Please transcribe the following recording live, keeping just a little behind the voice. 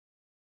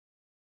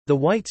The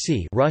White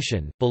Sea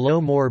Russian,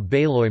 Below More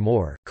Beloy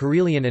More,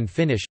 Karelian and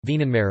Finnish,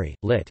 Vienanmeri,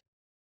 lit.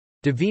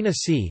 Divina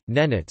Sea,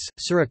 Nenets,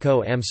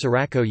 Surako am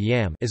Surako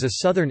Yam is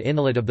a southern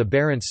inlet of the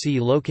Barents Sea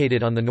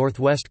located on the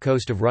northwest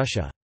coast of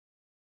Russia.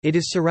 It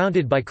is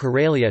surrounded by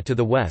Karelia to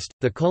the west,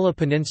 the Kola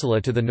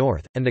Peninsula to the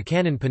north, and the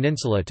Kanin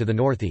Peninsula to the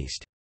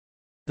northeast.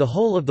 The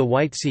whole of the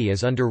White Sea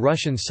is under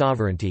Russian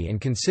sovereignty and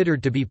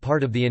considered to be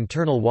part of the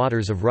internal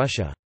waters of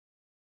Russia.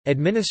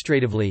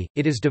 Administratively,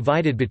 it is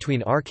divided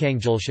between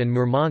Arkhangelsk and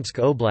Murmansk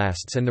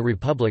oblasts and the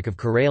Republic of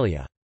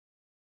Karelia.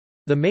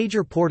 The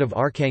major port of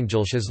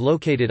Arkhangelsk is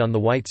located on the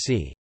White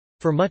Sea.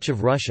 For much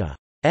of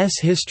Russia's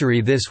history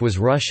this was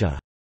Russia's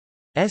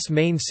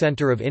main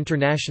center of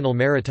international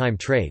maritime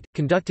trade,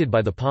 conducted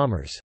by the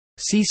Palmers,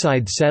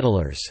 seaside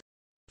settlers,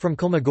 from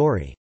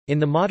Kolmogorye. In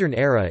the modern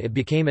era it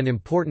became an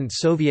important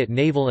Soviet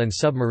naval and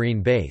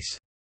submarine base.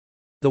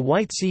 The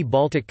White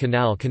Sea-Baltic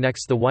Canal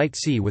connects the White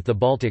Sea with the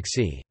Baltic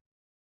Sea.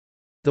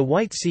 The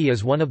White Sea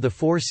is one of the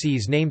four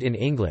seas named in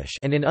English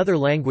and in other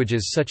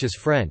languages such as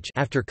French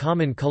after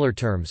common color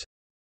terms,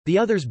 the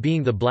others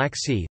being the Black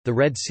Sea, the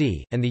Red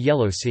Sea, and the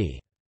Yellow Sea.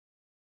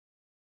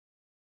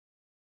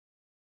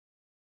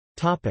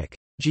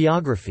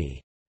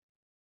 Geography.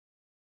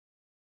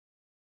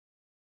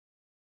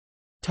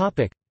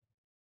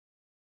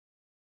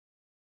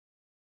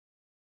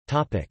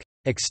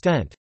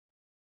 Extent.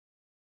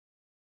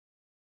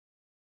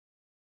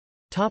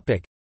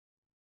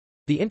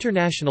 The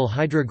International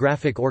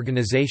Hydrographic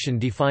Organization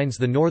defines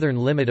the northern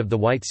limit of the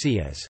White Sea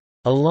as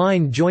a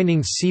line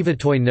joining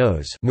Sivatoy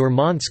Nose,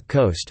 Murmansk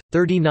coast,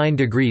 39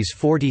 degrees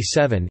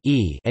 47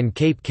 E, and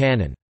Cape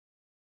Kanin.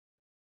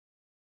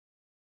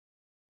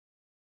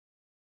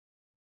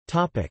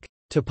 Topic: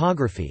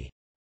 Topography.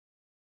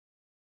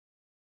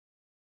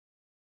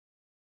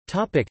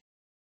 Topic: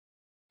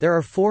 There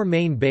are four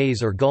main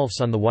bays or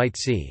gulfs on the White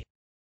Sea.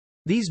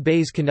 These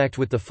bays connect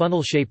with the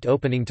funnel-shaped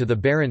opening to the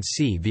Barents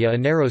Sea via a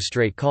narrow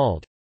strait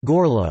called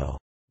Gorlo,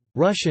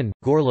 Russian,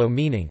 Gorlo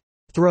meaning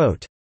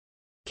throat.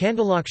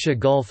 Kandalaksha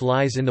Gulf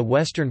lies in the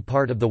western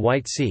part of the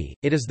White Sea.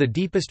 It is the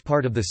deepest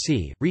part of the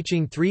sea,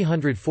 reaching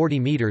 340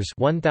 meters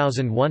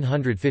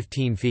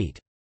 (1,115 feet).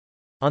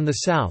 On the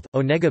south,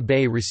 Onega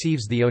Bay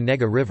receives the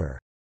Onega River.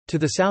 To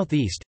the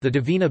southeast, the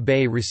Dvina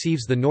Bay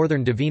receives the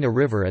northern Dvina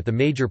River at the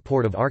major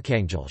port of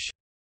Arkhangelsk.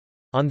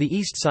 On the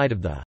east side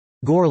of the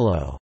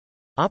Gorlo,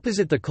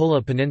 opposite the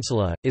Kola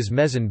Peninsula, is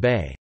Mezin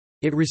Bay.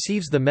 It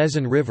receives the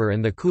Mezin River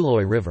and the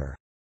Kuloy River.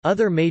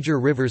 Other major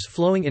rivers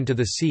flowing into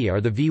the sea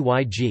are the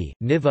Vyg,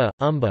 Niva,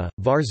 Umba,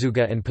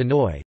 Varzuga and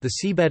Panoy. The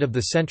seabed of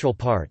the central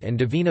part and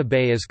Dvina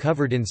Bay is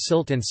covered in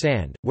silt and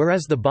sand,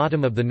 whereas the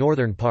bottom of the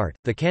northern part,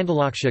 the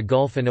Kandalaksha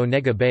Gulf and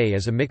Onega Bay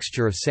is a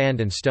mixture of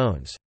sand and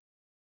stones.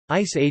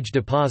 Ice Age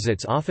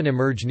deposits often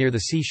emerge near the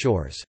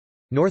seashores.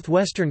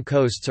 Northwestern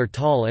coasts are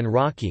tall and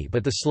rocky,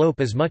 but the slope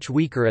is much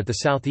weaker at the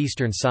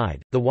southeastern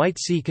side. The White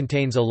Sea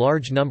contains a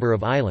large number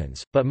of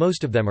islands, but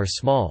most of them are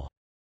small.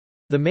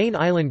 The main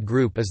island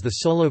group is the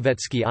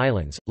Solovetsky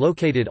Islands,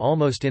 located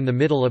almost in the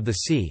middle of the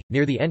sea,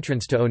 near the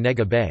entrance to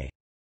Onega Bay.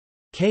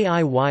 Kiy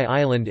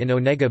Island in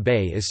Onega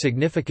Bay is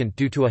significant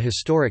due to a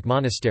historic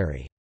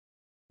monastery.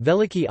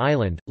 Veliki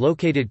Island,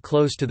 located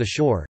close to the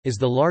shore, is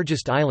the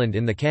largest island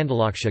in the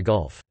Kandalaksha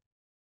Gulf.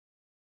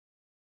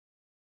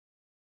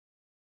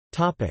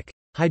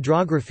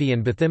 Hydrography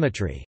and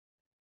bathymetry.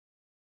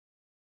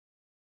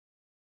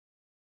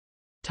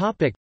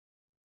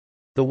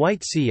 The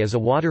White Sea is a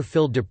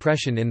water-filled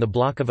depression in the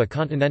block of a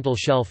continental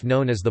shelf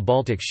known as the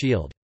Baltic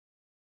Shield.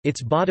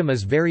 Its bottom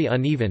is very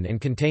uneven and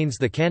contains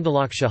the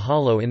Kandalaksha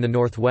Hollow in the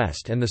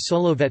northwest and the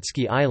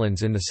Solovetsky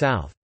Islands in the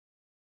south.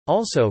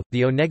 Also,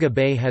 the Onega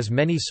Bay has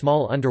many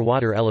small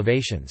underwater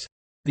elevations.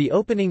 The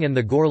opening and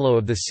the gorlo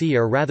of the sea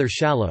are rather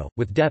shallow,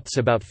 with depths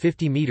about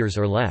 50 meters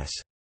or less.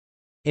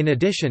 In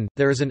addition,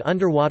 there is an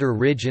underwater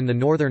ridge in the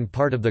northern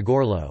part of the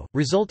gorlo,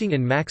 resulting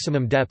in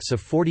maximum depths of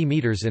 40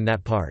 meters in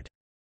that part.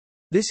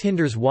 This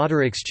hinders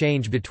water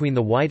exchange between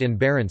the White and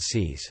Barents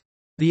Seas.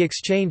 The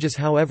exchange is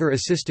however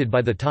assisted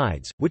by the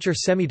tides, which are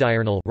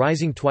semidiurnal,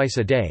 rising twice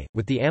a day,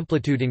 with the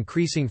amplitude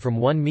increasing from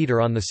 1 meter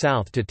on the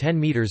south to 10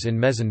 meters in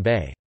Mezin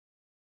Bay.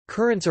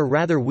 Currents are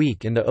rather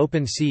weak in the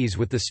open seas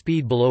with the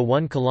speed below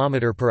 1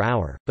 km per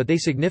hour, but they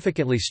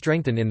significantly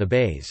strengthen in the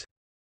bays.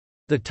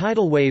 The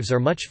tidal waves are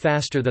much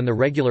faster than the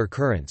regular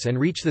currents and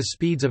reach the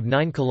speeds of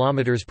 9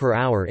 km per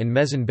hour in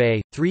Mezin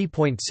Bay,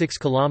 3.6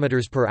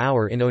 km per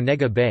hour in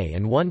Onega Bay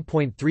and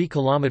 1.3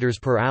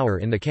 km per hour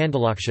in the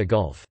Kandalaksha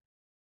Gulf.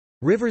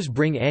 Rivers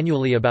bring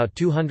annually about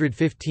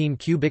 215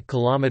 cubic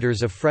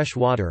kilometers of fresh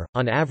water,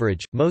 on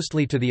average,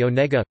 mostly to the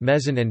Onega,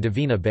 Mezin and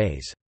Dvina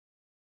Bays.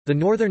 The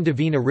northern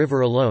Dvina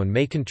River alone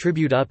may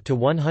contribute up to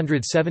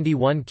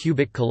 171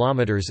 cubic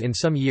kilometers in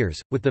some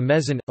years, with the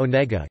Mezin,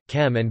 Onega,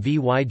 Kem and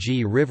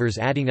Vyg rivers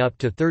adding up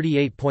to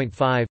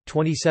 38.5,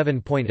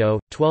 27.0,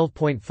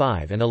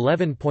 12.5 and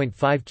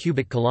 11.5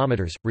 cubic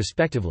kilometers,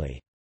 respectively.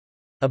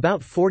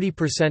 About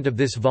 40% of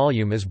this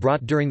volume is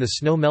brought during the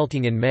snow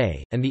melting in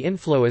May, and the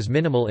inflow is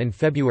minimal in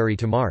February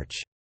to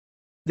March.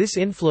 This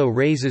inflow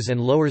raises and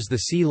lowers the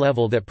sea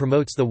level that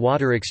promotes the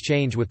water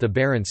exchange with the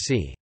Barents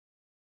Sea.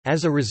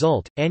 As a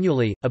result,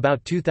 annually,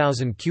 about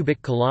 2,000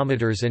 cubic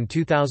kilometers and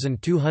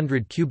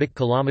 2,200 cubic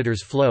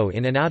kilometers flow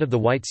in and out of the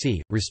White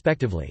Sea,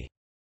 respectively.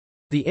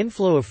 The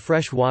inflow of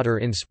fresh water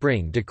in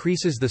spring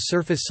decreases the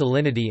surface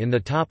salinity in the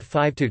top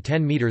 5 to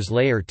 10 meters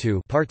layer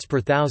to parts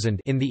per thousand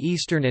in the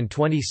eastern and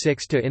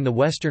 26 to in the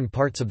western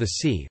parts of the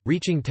sea,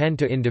 reaching 10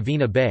 to in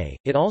Davina Bay.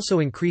 It also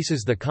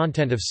increases the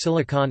content of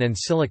silicon and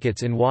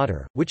silicates in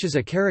water, which is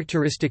a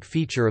characteristic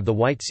feature of the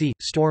White Sea.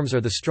 Storms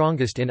are the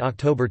strongest in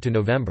October to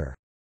November.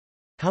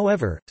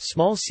 However,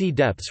 small sea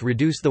depths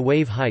reduce the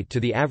wave height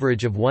to the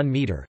average of 1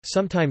 meter,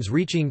 sometimes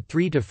reaching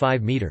 3 to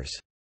 5 meters.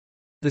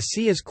 The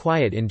sea is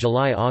quiet in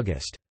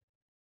July–August.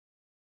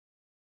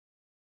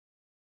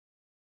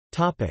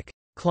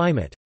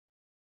 Climate.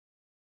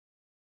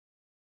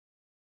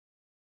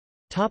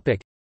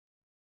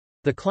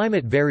 The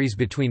climate varies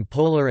between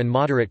polar and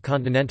moderate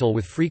continental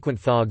with frequent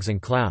fogs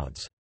and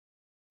clouds.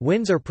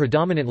 Winds are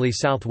predominantly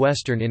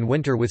southwestern in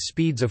winter with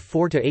speeds of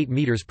 4 to 8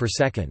 meters per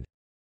second.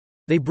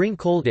 They bring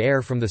cold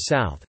air from the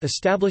south,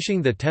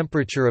 establishing the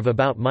temperature of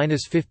about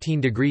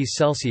 -15 degrees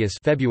Celsius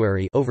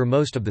February over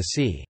most of the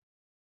sea.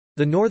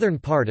 The northern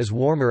part is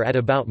warmer at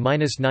about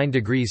 -9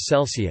 degrees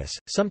Celsius,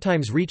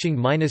 sometimes reaching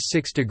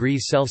 -6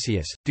 degrees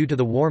Celsius, due to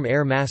the warm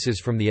air masses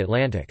from the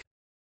Atlantic.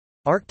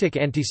 Arctic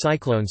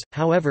anticyclones,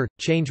 however,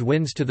 change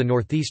winds to the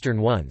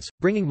northeastern ones,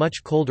 bringing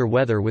much colder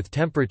weather with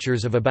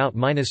temperatures of about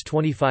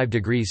 -25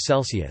 degrees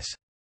Celsius.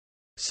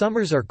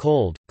 Summers are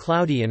cold,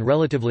 cloudy and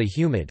relatively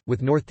humid,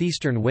 with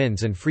northeastern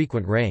winds and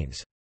frequent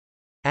rains.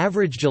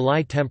 Average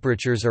July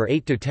temperatures are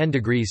 8 to 10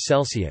 degrees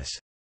Celsius.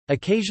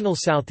 Occasional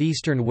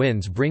southeastern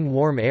winds bring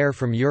warm air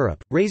from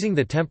Europe, raising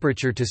the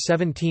temperature to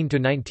 17 to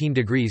 19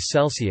 degrees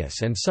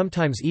Celsius and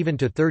sometimes even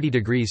to 30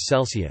 degrees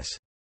Celsius.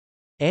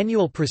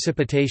 Annual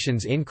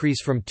precipitations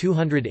increase from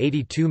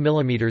 282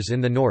 mm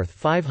in the north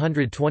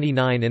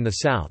 529 in the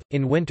south.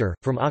 In winter,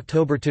 from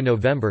October to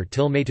November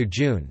till May to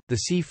June, the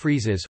sea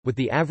freezes, with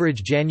the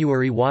average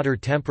January water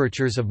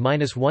temperatures of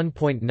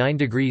 -1.9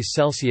 degrees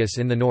Celsius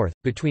in the north,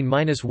 between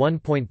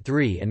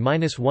 -1.3 and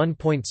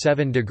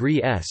 -1.7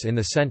 degrees S in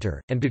the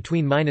center, and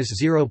between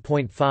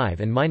 -0.5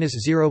 and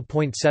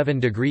 -0.7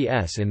 degrees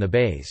S in the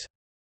bays.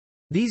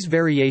 These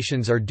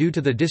variations are due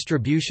to the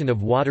distribution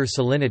of water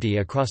salinity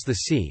across the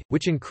sea,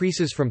 which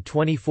increases from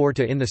 24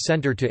 to in the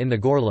center to in the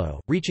Gorlo,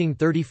 reaching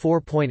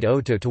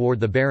 34.0 to toward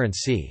the Barents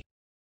Sea.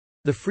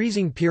 The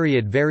freezing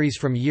period varies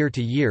from year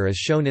to year as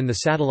shown in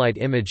the satellite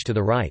image to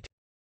the right.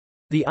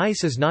 The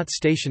ice is not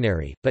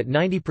stationary, but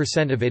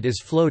 90% of it is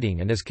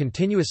floating and is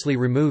continuously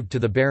removed to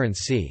the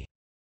Barents Sea.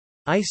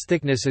 Ice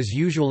thickness is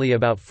usually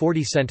about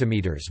 40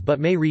 cm but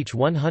may reach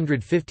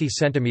 150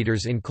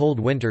 cm in cold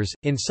winters.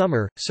 In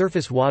summer,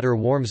 surface water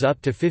warms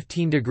up to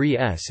 15 degrees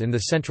S in the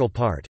central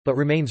part, but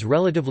remains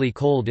relatively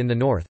cold in the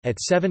north, at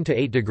 7 to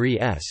 8 degrees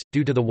S,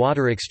 due to the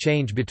water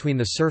exchange between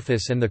the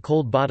surface and the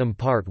cold bottom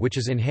part, which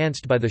is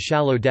enhanced by the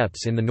shallow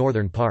depths in the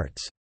northern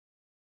parts.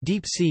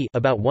 Deep sea,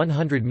 about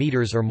 100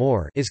 meters or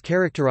more, is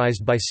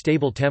characterized by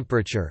stable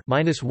temperature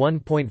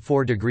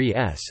 (-1.4 degrees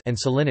S) and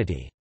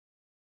salinity.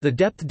 The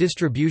depth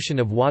distribution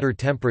of water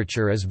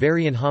temperature is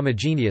very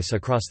inhomogeneous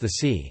across the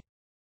sea.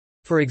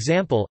 For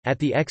example, at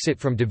the exit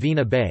from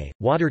Davina Bay,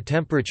 water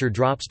temperature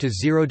drops to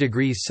 0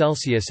 degrees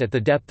Celsius at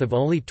the depth of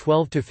only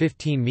 12 to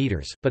 15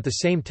 meters, but the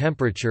same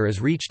temperature is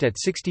reached at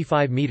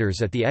 65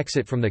 meters at the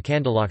exit from the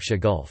Kandalaksha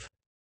Gulf.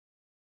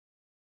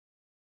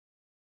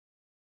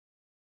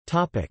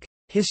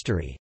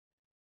 History.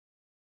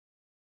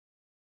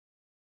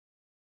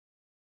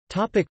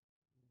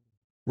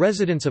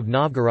 Residents of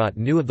Novgorod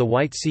knew of the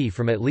White Sea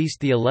from at least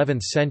the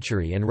 11th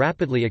century and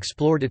rapidly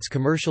explored its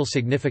commercial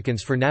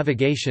significance for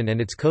navigation and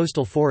its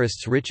coastal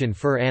forests rich in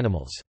fur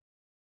animals.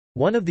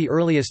 One of the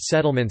earliest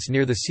settlements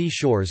near the sea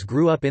shores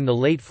grew up in the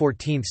late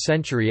 14th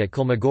century at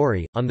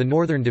Kolmogorye, on the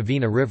northern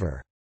Davina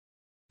River.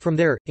 From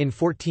there, in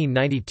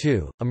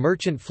 1492, a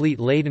merchant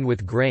fleet laden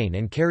with grain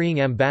and carrying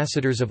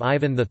ambassadors of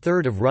Ivan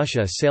III of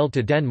Russia sailed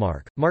to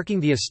Denmark, marking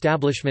the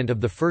establishment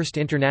of the first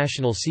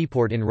international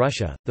seaport in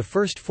Russia. The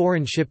first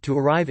foreign ship to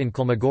arrive in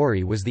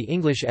Kolmogorye was the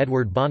English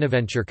Edward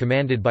Bonaventure,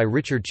 commanded by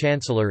Richard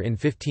Chancellor in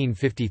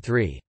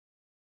 1553.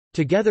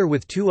 Together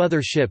with two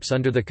other ships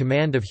under the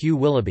command of Hugh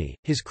Willoughby,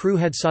 his crew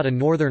had sought a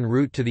northern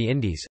route to the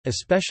Indies,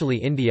 especially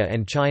India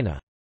and China.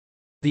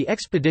 The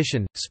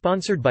expedition,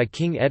 sponsored by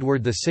King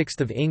Edward VI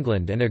of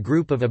England and a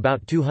group of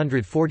about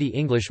 240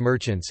 English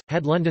merchants,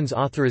 had London's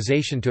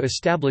authorization to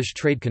establish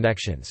trade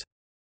connections.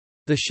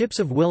 The ships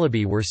of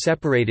Willoughby were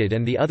separated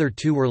and the other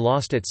two were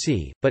lost at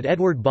sea, but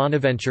Edward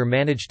Bonaventure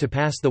managed to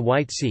pass the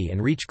White Sea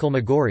and reach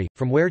Kolmogorye,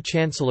 from where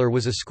Chancellor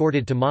was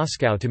escorted to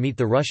Moscow to meet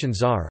the Russian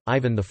Tsar,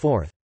 Ivan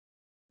IV.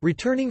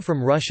 Returning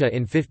from Russia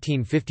in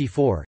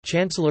 1554,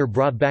 Chancellor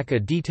brought back a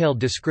detailed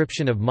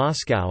description of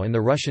Moscow and the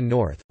Russian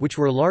north, which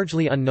were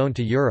largely unknown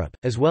to Europe,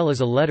 as well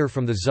as a letter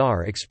from the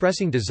Tsar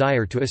expressing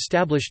desire to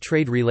establish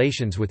trade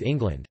relations with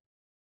England.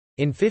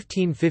 In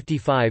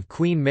 1555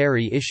 Queen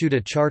Mary issued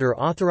a charter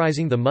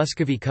authorizing the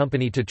Muscovy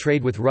Company to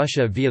trade with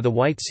Russia via the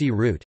White Sea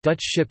route.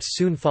 Dutch ships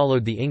soon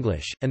followed the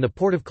English, and the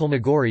port of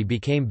Kolmogorje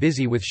became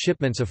busy with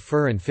shipments of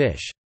fur and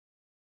fish.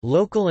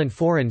 Local and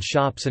foreign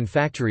shops and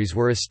factories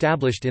were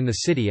established in the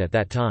city at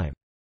that time.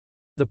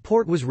 The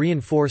port was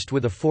reinforced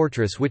with a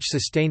fortress which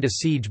sustained a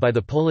siege by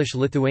the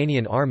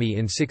Polish-Lithuanian army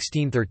in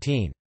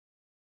 1613.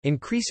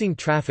 Increasing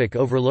traffic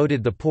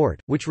overloaded the port,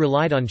 which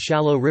relied on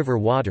shallow river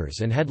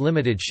waters and had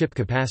limited ship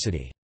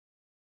capacity.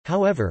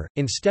 However,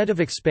 instead of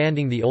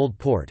expanding the old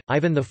port,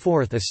 Ivan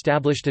IV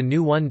established a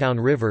new one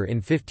downriver in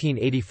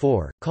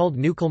 1584, called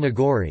New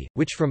Kolmogorje,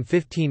 which from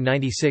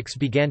 1596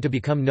 began to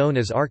become known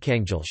as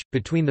Arkhangelsk.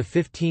 Between the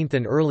 15th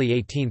and early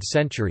 18th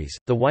centuries,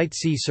 the White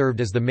Sea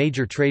served as the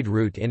major trade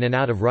route in and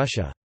out of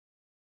Russia.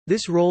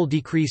 This role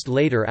decreased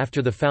later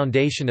after the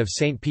foundation of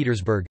St.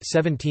 Petersburg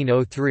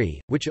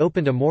 1703, which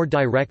opened a more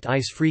direct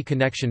ice-free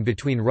connection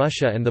between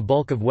Russia and the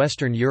bulk of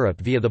Western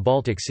Europe via the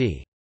Baltic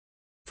Sea.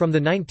 From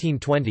the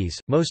 1920s,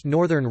 most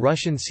northern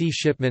Russian sea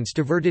shipments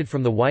diverted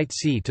from the White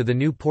Sea to the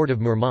new port of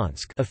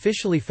Murmansk,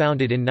 officially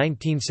founded in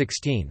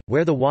 1916,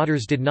 where the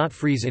waters did not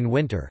freeze in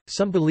winter.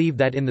 Some believe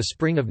that in the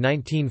spring of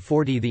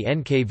 1940 the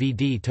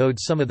NKVD towed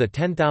some of the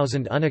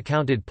 10,000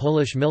 unaccounted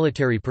Polish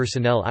military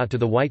personnel out to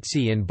the White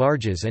Sea in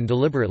barges and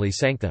deliberately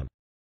sank them.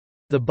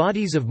 The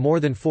bodies of more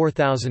than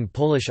 4,000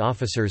 Polish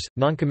officers,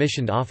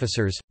 non-commissioned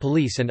officers,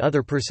 police and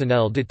other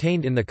personnel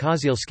detained in the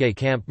Kozielskie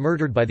camp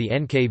murdered by the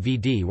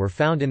NKVD were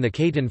found in the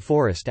Katyn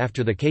forest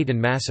after the Katyn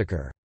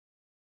massacre.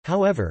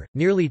 However,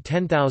 nearly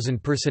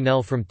 10,000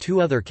 personnel from two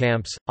other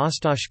camps,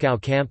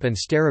 Ostashkow camp and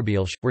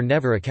Starobielsk, were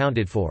never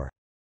accounted for.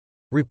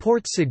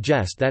 Reports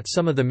suggest that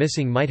some of the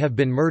missing might have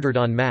been murdered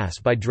en masse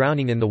by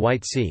drowning in the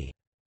White Sea.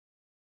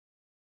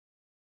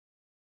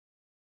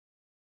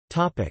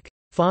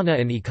 Fauna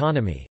and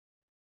economy.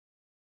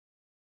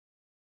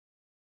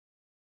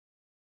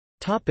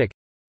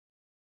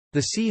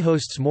 The sea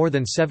hosts more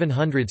than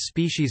 700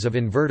 species of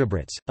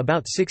invertebrates,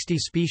 about 60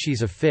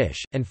 species of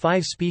fish, and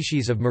 5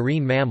 species of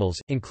marine mammals,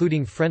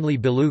 including friendly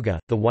beluga,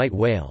 the white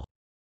whale.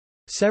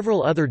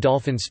 Several other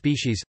dolphin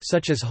species,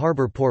 such as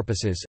harbor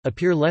porpoises,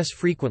 appear less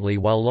frequently,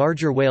 while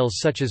larger whales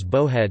such as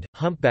bowhead,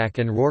 humpback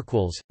and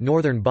rorquals,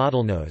 northern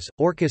bottlenose,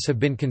 orcas have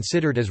been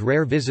considered as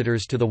rare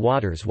visitors to the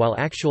waters, while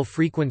actual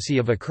frequency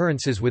of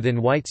occurrences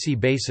within White Sea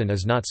Basin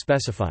is not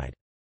specified.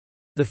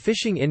 The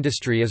fishing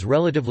industry is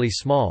relatively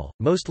small,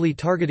 mostly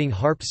targeting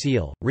harp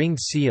seal, ringed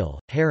seal,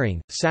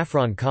 herring,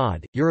 saffron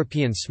cod,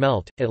 European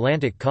smelt,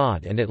 Atlantic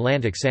cod and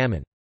Atlantic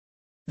salmon.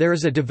 There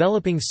is a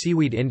developing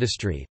seaweed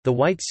industry. The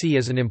White Sea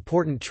is an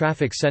important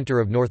traffic center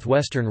of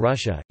northwestern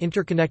Russia,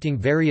 interconnecting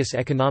various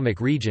economic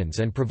regions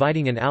and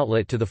providing an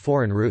outlet to the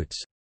foreign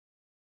routes.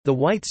 The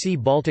White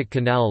Sea-Baltic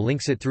Canal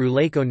links it through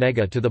Lake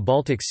Onega to the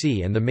Baltic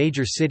Sea and the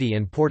major city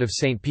and port of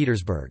St.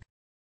 Petersburg.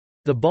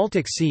 The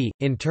Baltic Sea,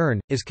 in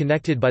turn, is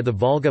connected by the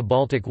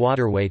Volga-Baltic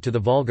waterway to the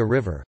Volga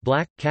River,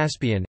 Black,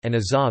 Caspian, and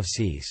Azov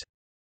seas.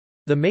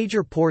 The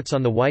major ports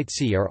on the White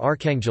Sea are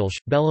Arkhangelsk,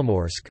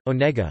 Belomorsk,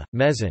 Onega,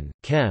 Mezin,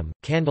 Kem,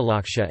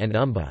 Kandalaksha and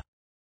Umba.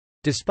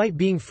 Despite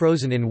being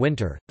frozen in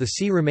winter, the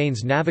sea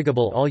remains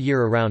navigable all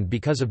year around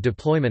because of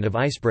deployment of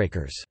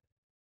icebreakers.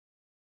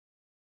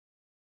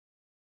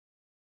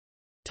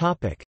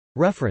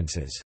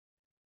 References.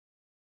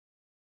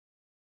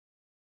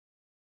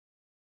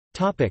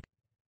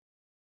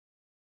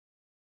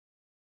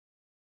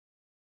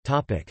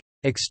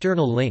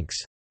 External links.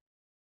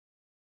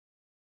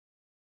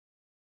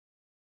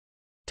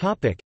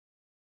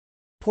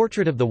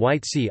 Portrait of the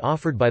White Sea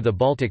offered by the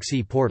Baltic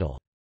Sea Portal.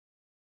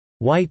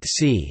 White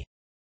Sea.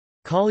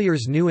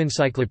 Collier's New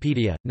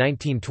Encyclopedia,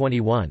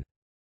 1921.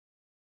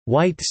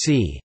 White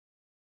Sea.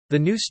 The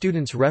New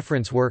Student's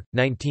Reference Work,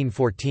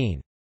 1914.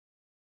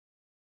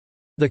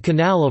 The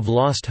Canal of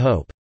Lost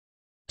Hope.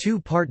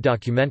 2-part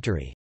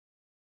documentary.